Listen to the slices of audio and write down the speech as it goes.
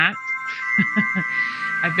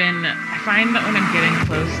I find that when I'm getting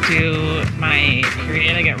close to my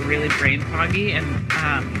period, I get really brain foggy and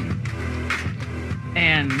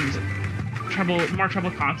more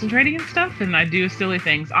trouble concentrating and stuff. And I do silly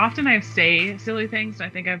things. Often I say silly things. And I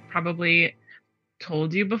think I've probably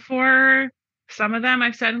told you before some of them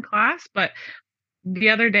I've said in class, but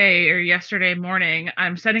the other day or yesterday morning,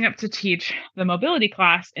 I'm setting up to teach the mobility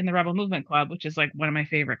class in the Rebel Movement Club, which is like one of my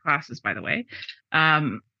favorite classes, by the way.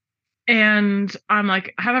 Um, and I'm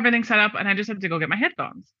like, I have everything set up, and I just have to go get my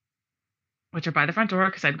headphones, which are by the front door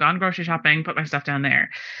because I've gone grocery shopping, put my stuff down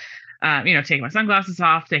there. Taking my sunglasses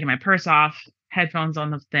off, taking my purse off, headphones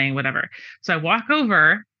on the thing, whatever. So I walk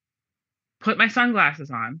over, put my sunglasses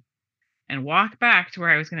on, and walk back to where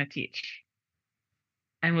I was going to teach,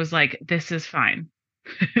 and was like, this is fine.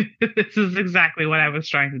 This is exactly what I was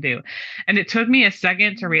trying to do. And it took me a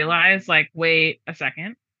second to realize, like, wait a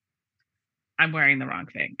second, I'm wearing the wrong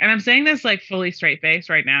thing. And I'm saying this like fully straight face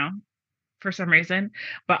right now for some reason,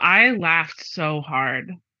 but I laughed so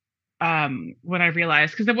hard when I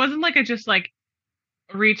realized, because it wasn't like I just like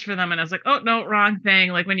reached for them and I was like, oh no, wrong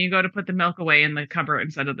thing. Like when you go to put the milk away in the cupboard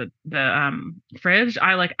instead of the fridge,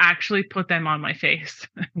 I like actually put them on my face.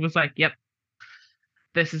 Was like, yep,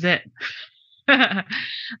 this is it.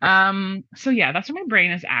 So yeah, that's where my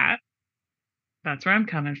brain is at. That's where I'm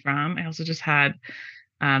coming from. I also just had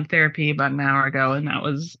therapy about an hour ago, and that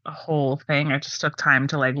was a whole thing. I just took time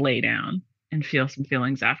to like lay down and feel some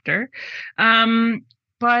feelings after.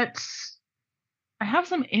 But I have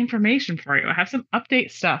some information for you. I have some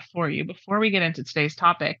update stuff for you before we get into today's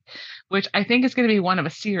topic, which I think is going to be one of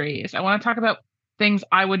a series. I want to talk about things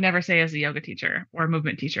I would never say as a yoga teacher or a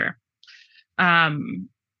movement teacher. Um,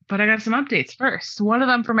 but I got some updates first. One of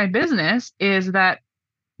them for my business is that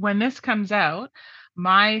when this comes out,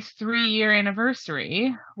 my 3-year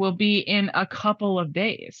anniversary will be in a couple of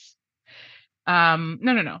days.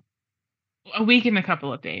 No, a week and a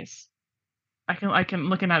couple of days. I can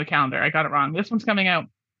looking at a calendar. I got it wrong. This one's coming out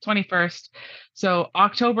 21st. So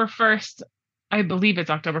October 1st, I believe it's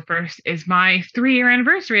October 1st, is my 3-year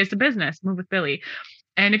anniversary as a business, Move with Billy.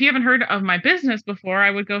 And if you haven't heard of my business before,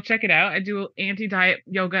 I would go check it out. I do anti-diet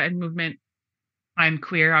yoga and movement. I'm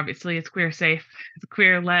queer, obviously. It's queer safe. It's a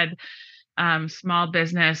queer led small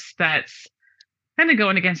business that's kind of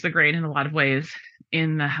going against the grain in a lot of ways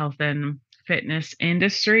in the health and fitness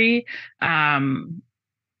industry. Um,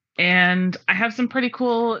 and I have some pretty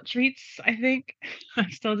cool treats, I think.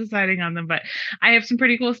 I'm still deciding on them, but I have some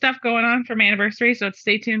pretty cool stuff going on for my anniversary. So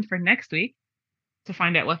stay tuned for next week to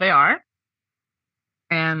find out what they are.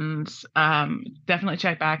 And definitely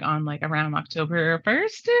check back on like around October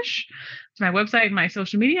 1st ish to my website and my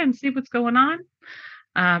social media and see what's going on.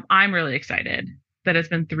 I'm really excited that it's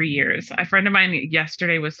been 3 years. A friend of mine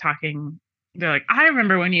yesterday was talking. They're like, I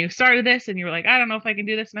remember when you started this and you were like, I don't know if I can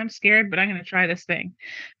do this and I'm scared, but I'm going to try this thing.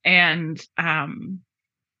 And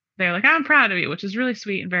they're like, I'm proud of you, which is really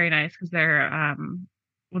sweet and very nice because they're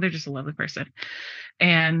just a lovely person.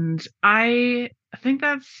 And I think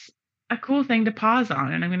that's a cool thing to pause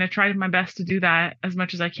on. And I'm going to try my best to do that as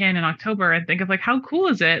much as I can in October and think of like, how cool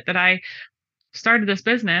is it that I started this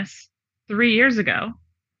business 3 years ago?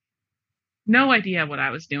 No idea what I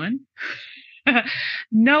was doing.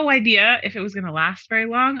 No idea if it was going to last very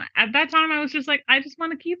long. At that time, I was just like, I just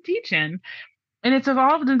want to keep teaching. And it's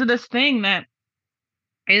evolved into this thing that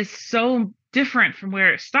is so different from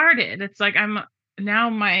where it started. It's like I'm now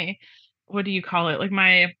my, what do you call it? Like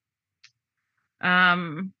my,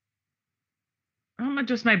 um, not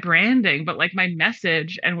just my branding, but like my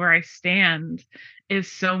message and where I stand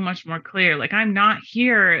is so much more clear. Like I'm not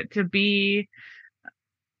here to be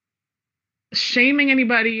shaming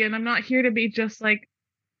anybody, and I'm not here to be just like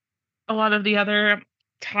a lot of the other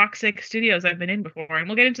toxic studios I've been in before. And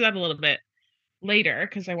we'll get into that a little bit later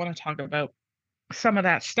because I want to talk about some of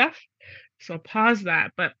that stuff. So pause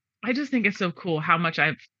that. But I just think it's so cool how much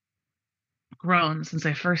I've grown since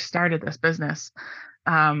I first started this business.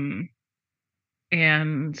 Um,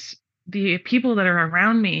 and the people that are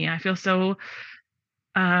around me, I feel so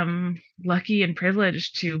lucky and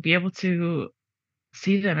privileged to be able to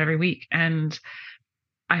see them every week. And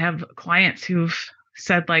I have clients who've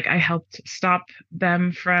said like I helped stop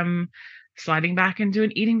them from sliding back into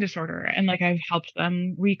an eating disorder, and like I've helped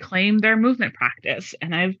them reclaim their movement practice,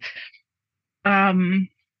 and I've um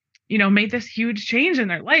made this huge change in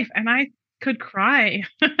their life, and I could cry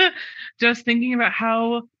just thinking about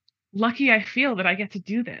how lucky I feel that I get to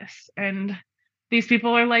do this. And these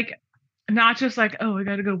people are like not just like, oh, I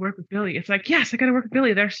got to go work with Billy. It's like, yes, I got to work with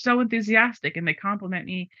Billy. They're so enthusiastic and they compliment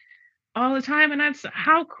me all the time, and that's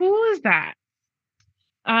how cool is that?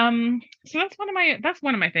 So that's one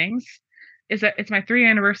of my things. is that it's my 3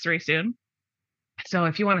 anniversary soon. So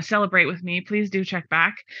if you want to celebrate with me, please do check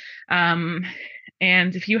back. Um,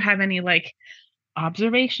 and if you have any like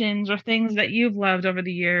observations or things that you've loved over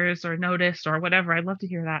the years or noticed or whatever, I'd love to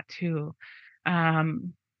hear that too.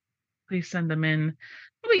 Um, Please send them in.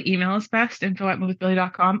 Probably email is best,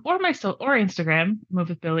 info@movewithbillie.com, or or Instagram, move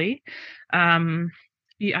with Billie. Um,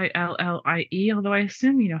 Billie, although I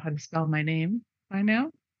assume you know how to spell my name by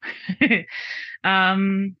now.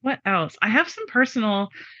 What else? I have some personal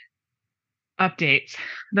updates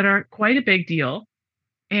that are quite a big deal.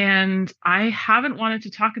 And I haven't wanted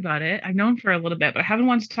to talk about it. I've known for a little bit, but I haven't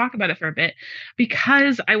wanted to talk about it for a bit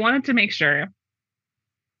because I wanted to make sure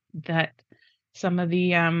that some of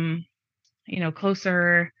the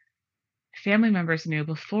closer family members knew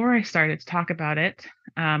before I started to talk about it.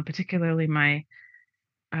 Particularly my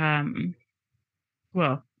um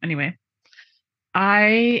well, anyway,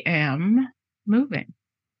 I am moving.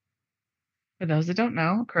 For those that don't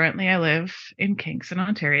know, currently I live in Kingston,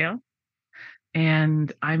 Ontario,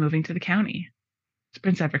 and I'm moving to the county. It's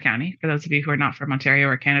Prince Edward County, for those of you who are not from Ontario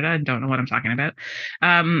or Canada and don't know what I'm talking about.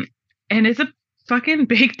 Um, and it's a fucking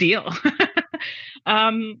big deal.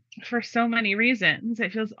 For so many reasons.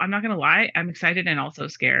 It feels, I'm not gonna lie, I'm excited and also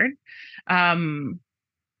scared. Um,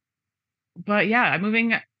 but yeah,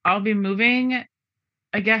 I'll be moving,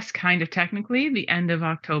 I guess kind of technically the end of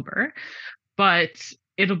October, but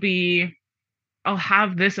it'll be I'll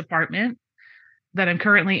have this apartment that I'm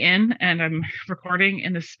currently in, and I'm recording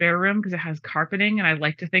in the spare room because it has carpeting, and I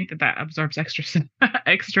like to think that that absorbs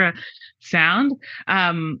extra sound.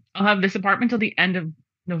 I'll have this apartment till the end of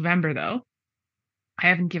November, though. I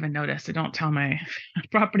haven't given notice, so don't tell my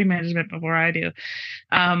property management before I do.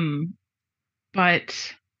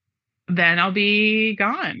 But then I'll be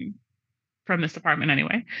gone from this apartment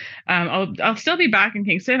anyway. I'll still be back in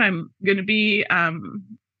Kingston. I'm going to be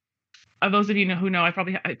those of you who know, I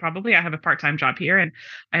have a part-time job here, and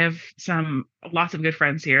I have lots of good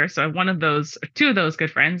friends here. So two of those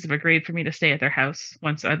good friends have agreed for me to stay at their house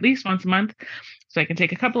at least once a month, so I can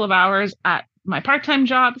take a couple of hours at my part-time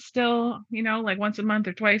job still, like once a month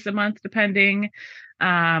or twice a month, depending.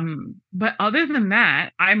 But other than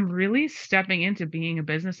that, I'm really stepping into being a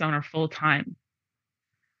business owner full time,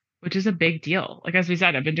 which is a big deal. Like, as we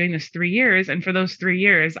said, I've been doing this 3 years, and for those 3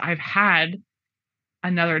 years, I've had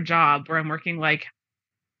another job where I'm working like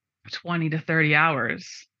 20 to 30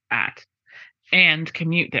 hours at and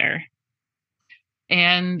commute there.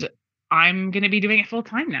 And I'm going to be doing it full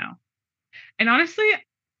time now. And honestly,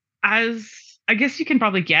 as I guess you can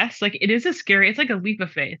probably guess, like, it's like a leap of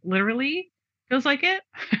faith, literally feels like it.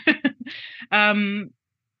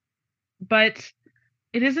 But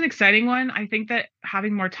it is an exciting one. I think that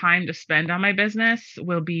having more time to spend on my business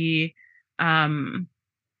will be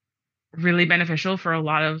really beneficial for a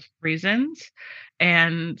lot of reasons.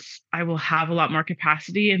 And I will have a lot more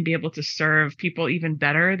capacity and be able to serve people even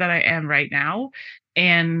better than I am right now.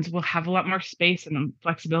 And will have a lot more space and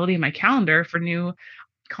flexibility in my calendar for new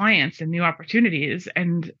clients and new opportunities.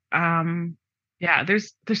 And yeah,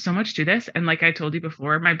 there's so much to this. And like I told you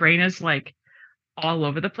before, my brain is like all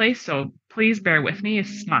over the place. So please bear with me.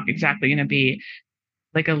 It's not exactly going to be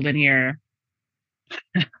like a linear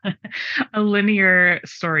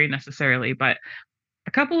story necessarily, but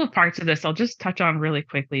a couple of parts of this I'll just touch on really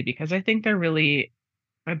quickly because I think they're really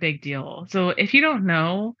a big deal. So if you don't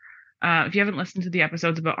know, if you haven't listened to the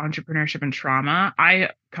episodes about entrepreneurship and trauma, I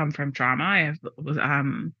come from trauma.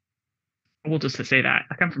 We'll just say that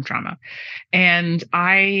I come from trauma, and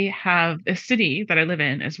I have this city that I live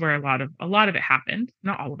in is where a lot of it happened.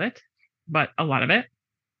 Not all of it, but a lot of it.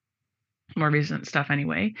 More recent stuff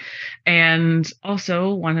anyway. And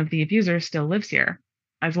also, one of the abusers still lives here,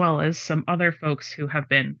 as well as some other folks who have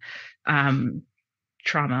been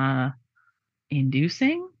trauma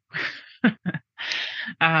inducing.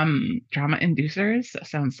 Trauma inducers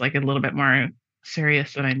sounds like a little bit more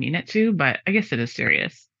serious than I mean it to, but I guess it is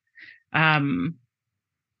serious. Anyway,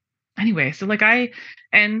 so like my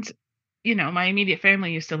immediate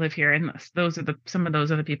family used to live here, and some of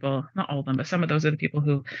those are the people, not all of them, but some of those are the people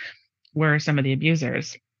who were some of the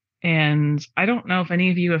abusers. And I don't know if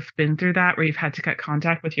any of you have been through that where you've had to cut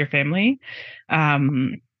contact with your family.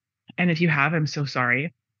 And if you have, I'm so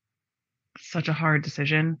sorry. It's such a hard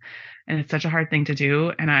decision, and it's such a hard thing to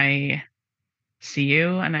do. And I see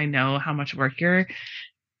you, and I know how much work you're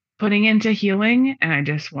putting into healing. And I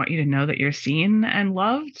just want you to know that you're seen and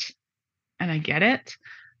loved. And I get it.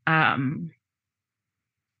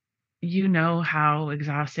 You know how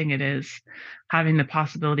exhausting it is having the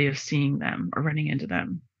possibility of seeing them or running into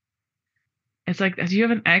them. It's like, do you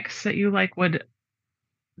have an ex that you like would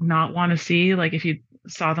not want to see? Like, if you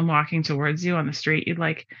saw them walking towards you on the street, you'd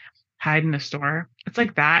like hide in a store. It's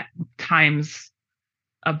like that times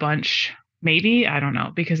a bunch, maybe. I don't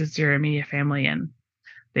know, because it's your immediate family and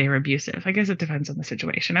they were abusive. I guess it depends on the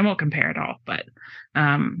situation. I won't compare it all, but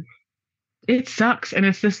um it sucks. And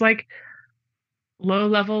it's this like low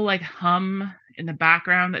level like hum in the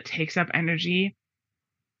background that takes up energy.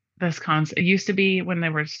 This concept, it used to be when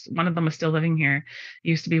there was one of them was still living here, it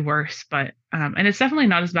used to be worse, but and it's definitely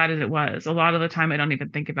not as bad as it was. A lot of the time I don't even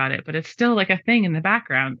think about it, but it's still like a thing in the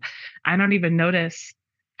background. I don't even notice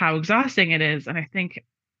how exhausting it is. And I think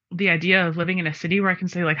the idea of living in a city where I can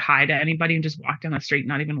say like hi to anybody and just walk down the street and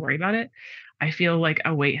not even worry about it, I feel like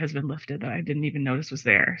a weight has been lifted that I didn't even notice was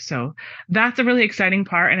there. So that's a really exciting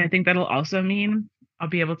part, and I think that'll also mean I'll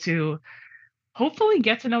be able to hopefully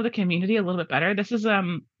get to know the community a little bit better. This is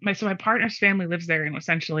my partner's family lives there, and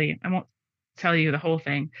essentially I won't tell you the whole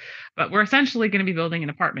thing, but we're essentially going to be building an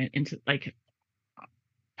apartment into like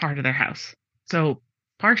part of their house. So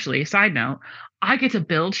partially, side note, I get to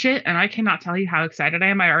build shit and I cannot tell you how excited I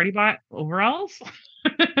am. I already bought overalls.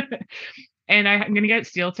 And I'm going to get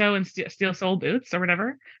steel toe and steel sole boots or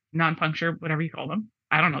whatever, non-puncture, whatever you call them.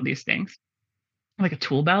 I don't know these things. Like a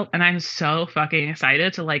tool belt, and I'm so fucking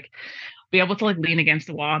excited to like be able to like lean against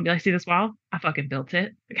the wall and be like, see this wall? I fucking built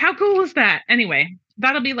it. Like, how cool is that? Anyway,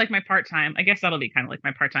 that'll be like my part-time. I guess that'll be kind of like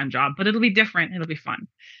my part-time job, but it'll be different. It'll be fun.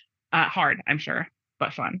 Hard, I'm sure,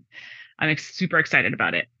 but fun. I'm super excited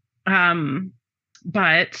about it.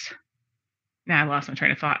 But now I lost my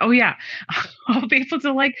train of thought. Oh yeah. I'll be able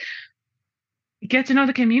to like get to know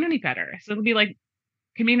the community better. So it'll be like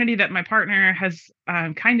community that my partner has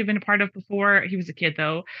kind of been a part of before. He was a kid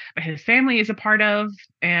though, but his family is a part of,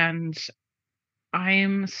 and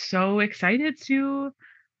I'm so excited to,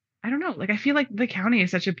 I don't know, like I feel like the county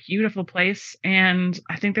is such a beautiful place and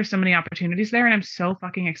I think there's so many opportunities there and I'm so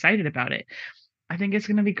fucking excited about it. I think it's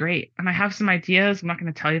going to be great. And I have some ideas. I'm not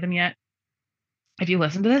going to tell you them yet. If you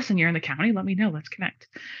listen to this and you're in the county, let me know. Let's connect.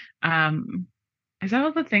 Is that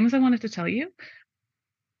all the things I wanted to tell you?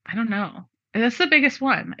 I don't know. And that's the biggest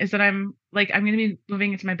one is that I'm going to be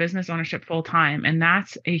moving into my business ownership full time. And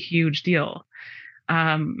that's a huge deal.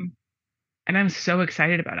 And I'm so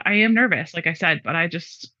excited about it. I am nervous, like I said, but I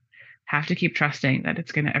just have to keep trusting that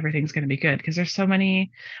everything's going to be good because there's so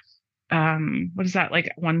many, what is that?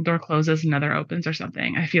 Like one door closes, another opens or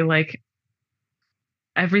something. I feel like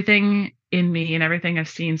everything in me and everything I've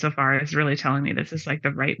seen so far is really telling me this is like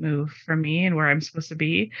the right move for me and where I'm supposed to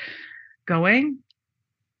be going.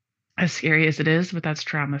 As scary as it is, but that's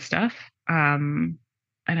trauma stuff. And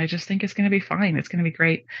I just think it's going to be fine. It's going to be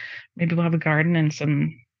great. Maybe we'll have a garden and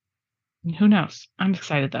some, who knows? I'm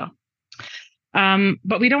excited though.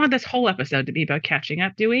 But we don't want this whole episode to be about catching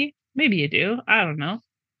up, do we? Maybe you do. I don't know.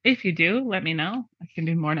 If you do, let me know. I can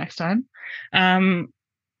do more next time.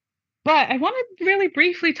 But I want to really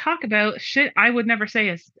briefly talk about shit I would never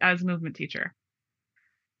say as a movement teacher.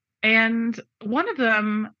 And one of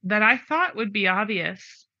them that I thought would be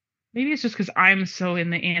obvious, maybe it's just because I'm so in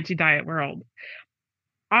the anti-diet world.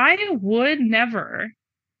 I would never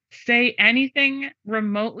say anything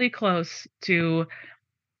remotely close to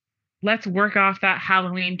let's work off that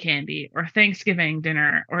Halloween candy or Thanksgiving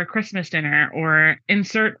dinner or Christmas dinner or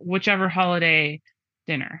insert whichever holiday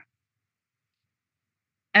dinner.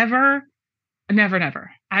 Ever, never,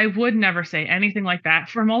 never. I would never say anything like that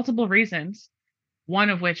for multiple reasons. One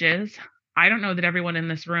of which is I don't know that everyone in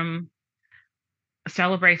this room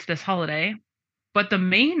celebrates this holiday, but the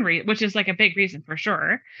main reason, which is like a big reason for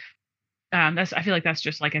sure, I feel like that's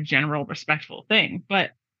just like a general respectful thing.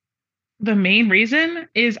 But the main reason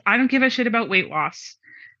is I don't give a shit about weight loss.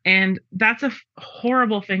 And that's a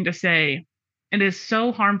horrible thing to say. It is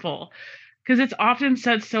so harmful because it's often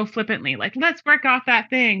said so flippantly, like, let's work off that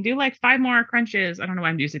thing, do like 5 more crunches. I don't know why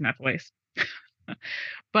I'm using that voice.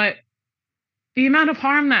 But the amount of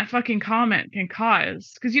harm that fucking comment can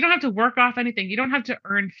cause, because you don't have to work off anything. You don't have to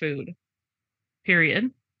earn food,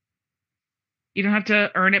 period. You don't have to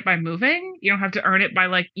earn it by moving. You don't have to earn it by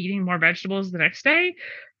like eating more vegetables the next day.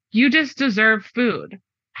 You just deserve food.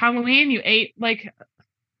 Halloween, you ate like,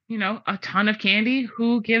 a ton of candy.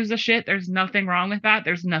 Who gives a shit? There's nothing wrong with that.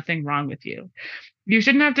 There's nothing wrong with you. You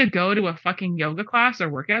shouldn't have to go to a fucking yoga class or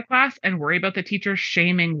workout class and worry about the teacher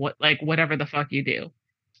shaming whatever the fuck you do.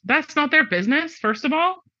 That's not their business, first of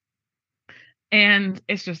all. And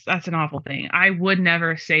that's an awful thing. I would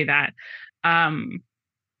never say that. I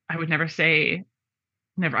would never I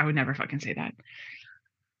would never fucking say that.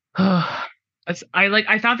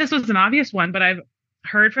 I thought this was an obvious one, but I've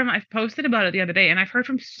posted about it the other day and I've heard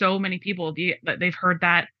from so many people that they've heard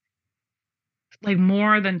that like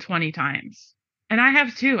more than 20 times. And I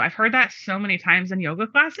have too. I've heard that so many times in yoga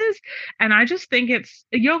classes. And I just think it's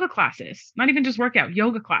yoga classes, not even just workout,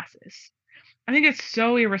 yoga classes. I think it's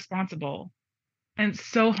so irresponsible and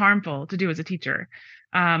so harmful to do as a teacher.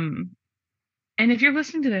 Um, and if you're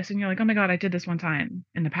listening to this and you're like, oh my God, I did this one time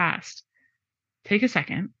in the past, take a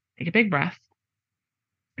second, take a big breath.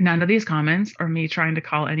 None of these comments are me trying to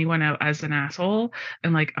call anyone out as an asshole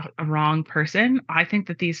and like a wrong person. I think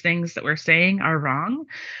that these things that we're saying are wrong.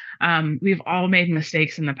 We've all made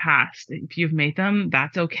mistakes in the past. If you've made them,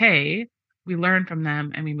 that's okay. We learn from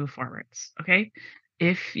them and we move forwards. Okay.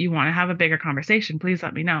 If you want to have a bigger conversation, please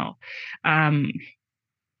let me know. Um,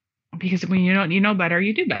 because when you know better,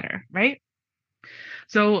 you do better, right?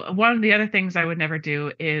 So one of the other things I would never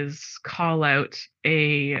do is call out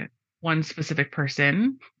a one specific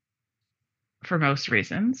person for most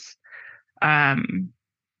reasons. Um,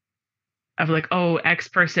 of like, oh, X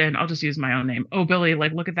person, I'll just use my own name. Oh, Billy,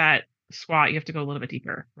 like, look at that squat. You have to go a little bit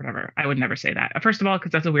deeper, whatever. I would never say that. First of all,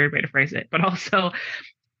 because that's a weird way to phrase it. But also,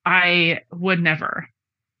 I would never.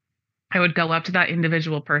 I would go up to that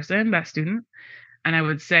individual person, that student, and I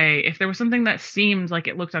would say, if there was something that seemed like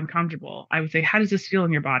it looked uncomfortable, I would say, how does this feel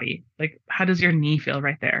in your body? Like, how does your knee feel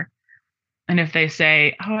right there? And if they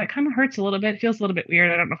say, oh, it kind of hurts a little bit, feels a little bit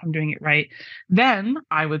weird, I don't know if I'm doing it right, then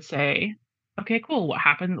I would say, okay, cool. What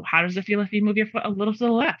happened? How does it feel if you move your foot a little to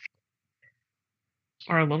the left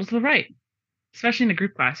or a little to the right? Especially in a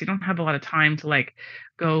group class, you don't have a lot of time to like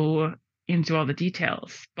go into all the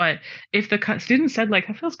details. But if the student said like,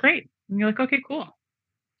 that feels great, and you're like, okay, cool.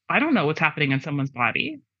 I don't know what's happening in someone's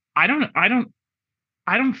body. I don't, I don't,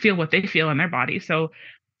 I don't feel what they feel in their body. So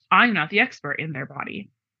I'm not the expert in their body.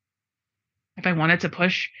 If I wanted to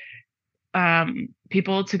push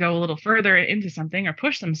people to go a little further into something or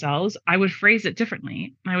push themselves, I would phrase it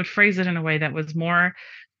differently. I would phrase it in a way that was more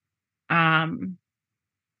um,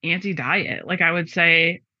 anti-diet. Like I would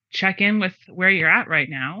say, check in with where you're at right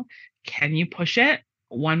now. Can you push it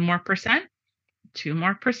 1 more%, 2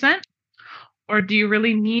 more%, or do you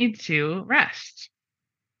really need to rest?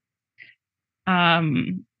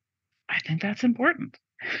 I think that's important.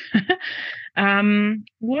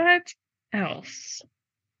 What else?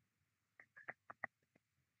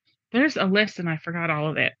 There's a list and I forgot all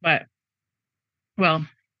of it, but well,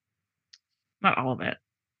 not all of it.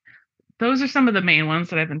 Those are some of the main ones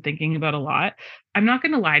that I've been thinking about a lot. I'm not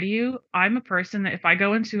going to lie to you. I'm a person that if I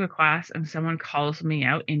go into a class and someone calls me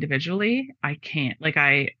out individually, I can't. Like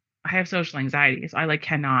I have social anxiety, so I like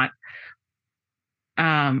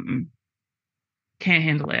um can't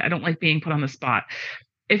handle it. I don't like being put on the spot.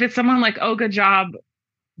 If it's someone like, "Oh, good job,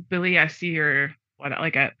 Billy. I see your what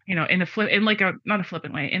like a, in a flip in like a not a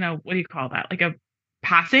flippant way, in a what do you call that? Like a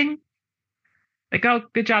passing, like, oh,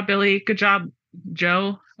 good job, Billy. Good job,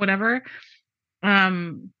 Joe, whatever.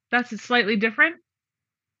 That's slightly different.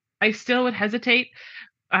 I still would hesitate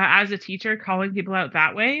as a teacher calling people out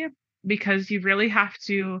that way because you really have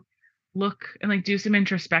to look and like do some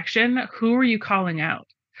introspection. Who are you calling out?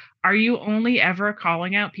 Are you only ever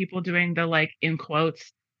calling out people doing the like in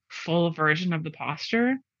quotes full version of the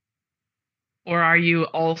posture? Or are you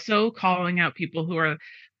also calling out people who are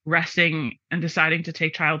resting and deciding to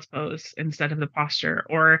take child's pose instead of the posture,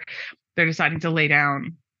 or they're deciding to lay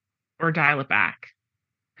down or dial it back?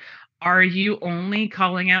 Are you only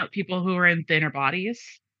calling out people who are in thinner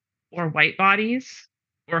bodies or white bodies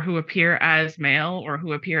or who appear as male or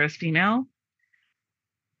who appear as female?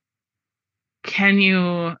 Can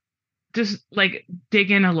you just like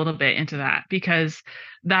dig in a little bit into that? Because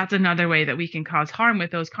that's another way that we can cause harm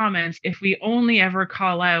with those comments if we only ever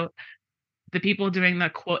call out the people doing the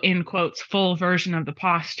quote in quotes full version of the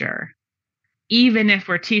posture, even if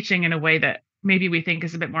we're teaching in a way that maybe we think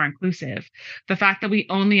is a bit more inclusive. The fact that we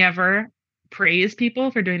only ever praise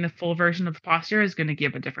people for doing the full version of the posture is going to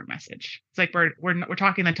give a different message. It's like we're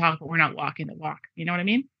talking the talk, but we're not walking the walk. You know what I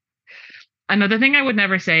mean? Another thing I would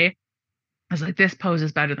never say is like, this pose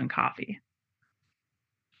is better than coffee.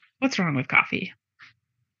 What's wrong with coffee?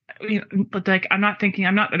 But like, I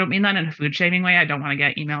don't mean that in a food shaming way. I don't want to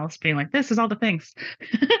get emails being like, this is all the things.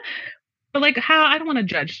 But like, how I don't want to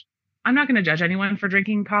judge. I'm not going to judge anyone for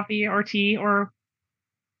drinking coffee or tea or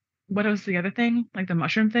what was the other thing? Like the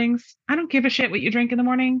mushroom things. I don't give a shit what you drink in the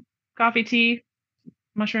morning. Coffee, tea,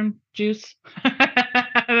 mushroom juice.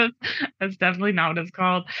 That's definitely not what it's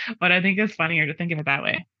called, but I think it's funnier to think of it that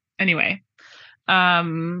way. Anyway,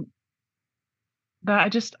 um,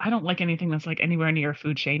 but I don't like anything that's like anywhere near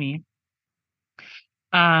food shamey.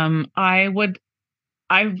 I would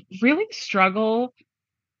I really struggle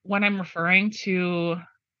when I'm referring to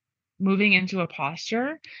moving into a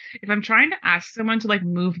posture, if I'm trying to ask someone to like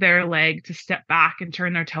move their leg to step back and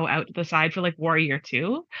turn their toe out to the side for like warrior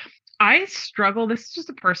two, I struggle. This is just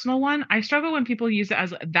a personal one. I struggle when people use it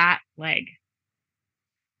as that leg.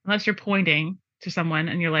 Unless you're pointing to someone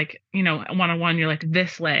and you're like, one-on-one, you're like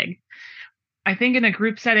this leg. I think in a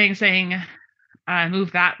group setting saying,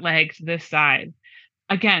 move that leg to this side.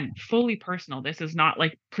 Again, fully personal. This is not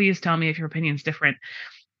like, please tell me if your opinion's different.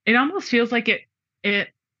 It almost feels like it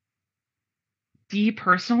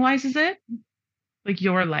depersonalizes it, like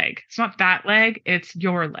your leg. It's not that leg, it's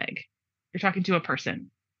your leg. You're talking to a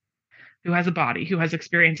person who has a body, who has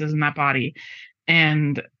experiences in that body.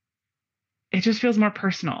 And it just feels more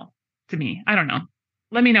personal to me. I don't know.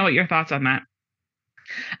 Let me know what your thoughts on that.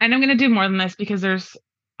 And I'm going to do more than this because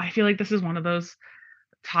I feel like this is one of those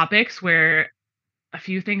topics where a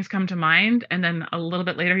few things come to mind. And then a little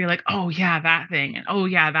bit later, you're like, oh yeah, that thing. And oh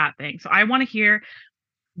yeah, that thing. So I want to hear,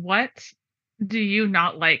 what do you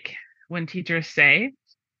not like when teachers say?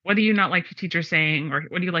 What do you not like teachers saying? Or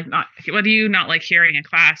what do you not like hearing in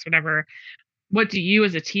class, whatever? What do you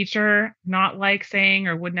as a teacher not like saying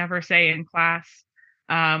or would never say in class?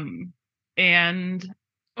 And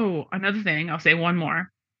another thing, I'll say one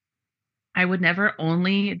more. I would never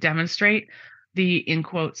only demonstrate the, in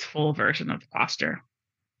quotes, full version of the posture.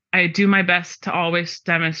 I do my best to always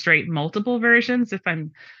demonstrate multiple versions if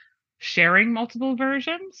I'm sharing multiple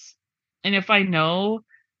versions. And if I know,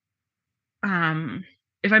 if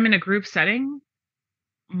I'm in a group setting,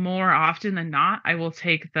 more often than not, I will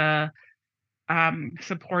take the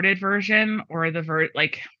supported version or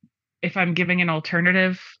like if I'm giving an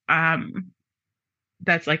alternative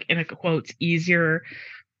that's like in a quotes easier.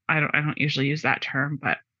 I don't usually use that term,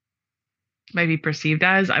 but maybe perceived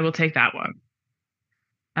as, I will take that one.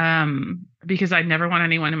 Because I never want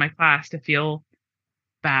anyone in my class to feel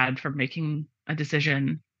bad for making a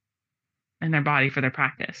decision in their body for their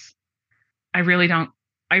practice. I really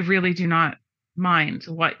do not mind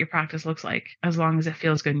what your practice looks like as long as it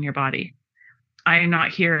feels good in your body. I am not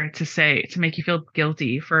here to make you feel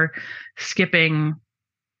guilty for skipping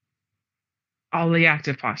all the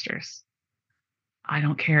active postures. I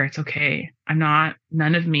don't care. It's okay. None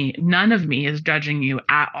of me is judging you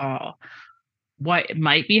at all. What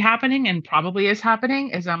might be happening and probably is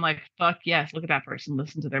happening is I'm like, fuck yes, look at that person,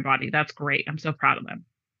 listen to their body. That's great. I'm so proud of them.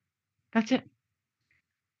 That's it.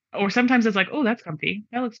 Or sometimes it's like, oh, that's comfy.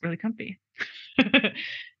 That looks really comfy.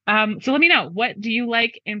 So let me know, what do you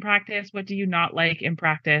like in practice? What do you not like in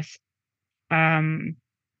practice? And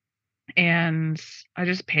I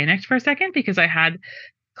just panicked for a second because I had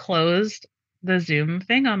closed the Zoom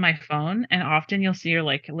thing on my phone, and often you'll see your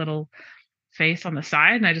like little face on the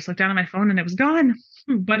side, and I just looked down at my phone and it was gone.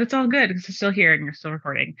 But it's all good because it's still here and you're still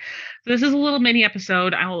recording. So this is a little mini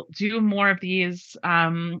episode. I'll do more of these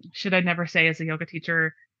should I never say as a yoga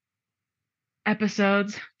teacher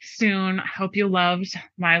episodes soon. I hope you loved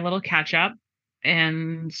my little catch up.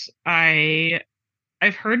 And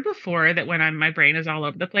I've heard before that when my brain is all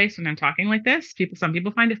over the place when I'm talking like this, some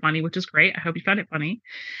people find it funny, which is great. I hope you found it funny.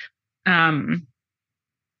 And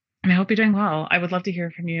I hope you're doing well. I would love to hear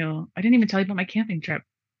from you. I didn't even tell you about my camping trip.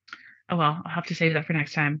 Oh, well, I'll have to save that for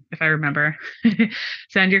next time if I remember.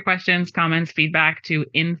 Send your questions, comments, feedback to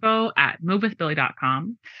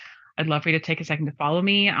info@movewithbilly.com. I'd love for you to take a second to follow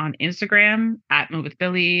me on Instagram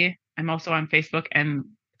 @movewithbilly. I'm also on Facebook and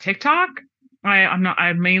TikTok.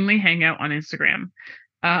 I mainly hang out on Instagram.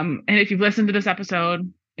 And if you've listened to this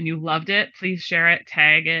episode and you loved it, please share it,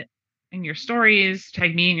 tag it in your stories,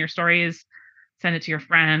 tag me in your stories, send it to your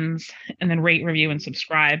friends, and then rate, review, and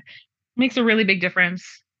subscribe. It makes a really big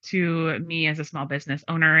difference to me as a small business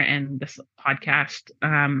owner and this podcast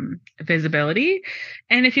visibility.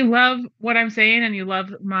 And if you love what I'm saying and you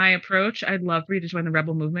love my approach, I'd love for you to join the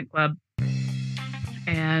Rebel Movement Club.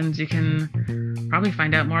 And you can probably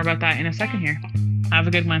find out more about that in a second here. Have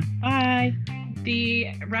a good one. Bye.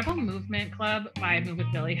 The Rebel Movement Club by Move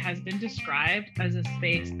with Billy has been described as a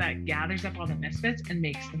space that gathers up all the misfits and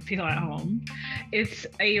makes them feel at home. It's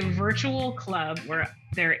a virtual club where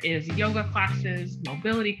there is yoga classes,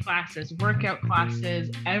 mobility classes, workout classes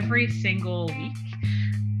every single week.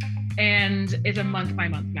 And it's a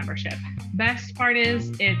month-by-month membership. Best part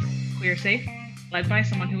is it's queer safe, led by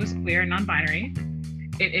someone who is queer and non-binary.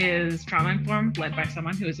 It is trauma-informed, led by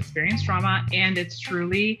someone who has experienced trauma, and it's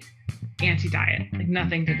truly anti-diet, like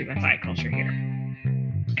nothing to do with diet culture here.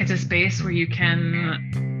 It's a space where you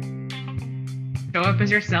can show up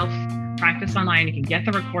as yourself, practice online, you can get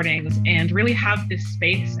the recordings, and really have this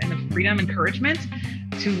space and the freedom, encouragement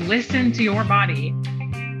to listen to your body,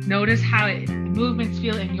 notice how movements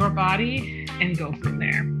feel in your body, and go from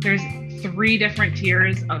there. There's 3 different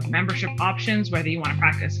tiers of membership options, whether you want to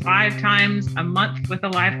practice 5 times a month with the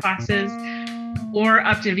live classes, or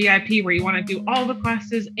up to VIP where you want to do all the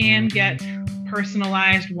classes and get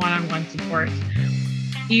personalized one-on-one support.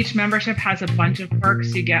 Each membership has a bunch of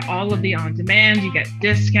perks. You get all of the on-demand, you get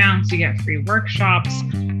discounts, you get free workshops,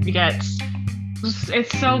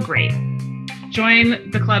 it's so great. Join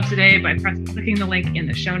the club today by clicking the link in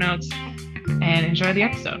the show notes and enjoy the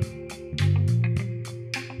episode.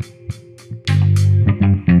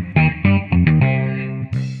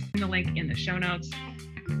 The link in the show notes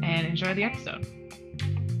and enjoy the episode.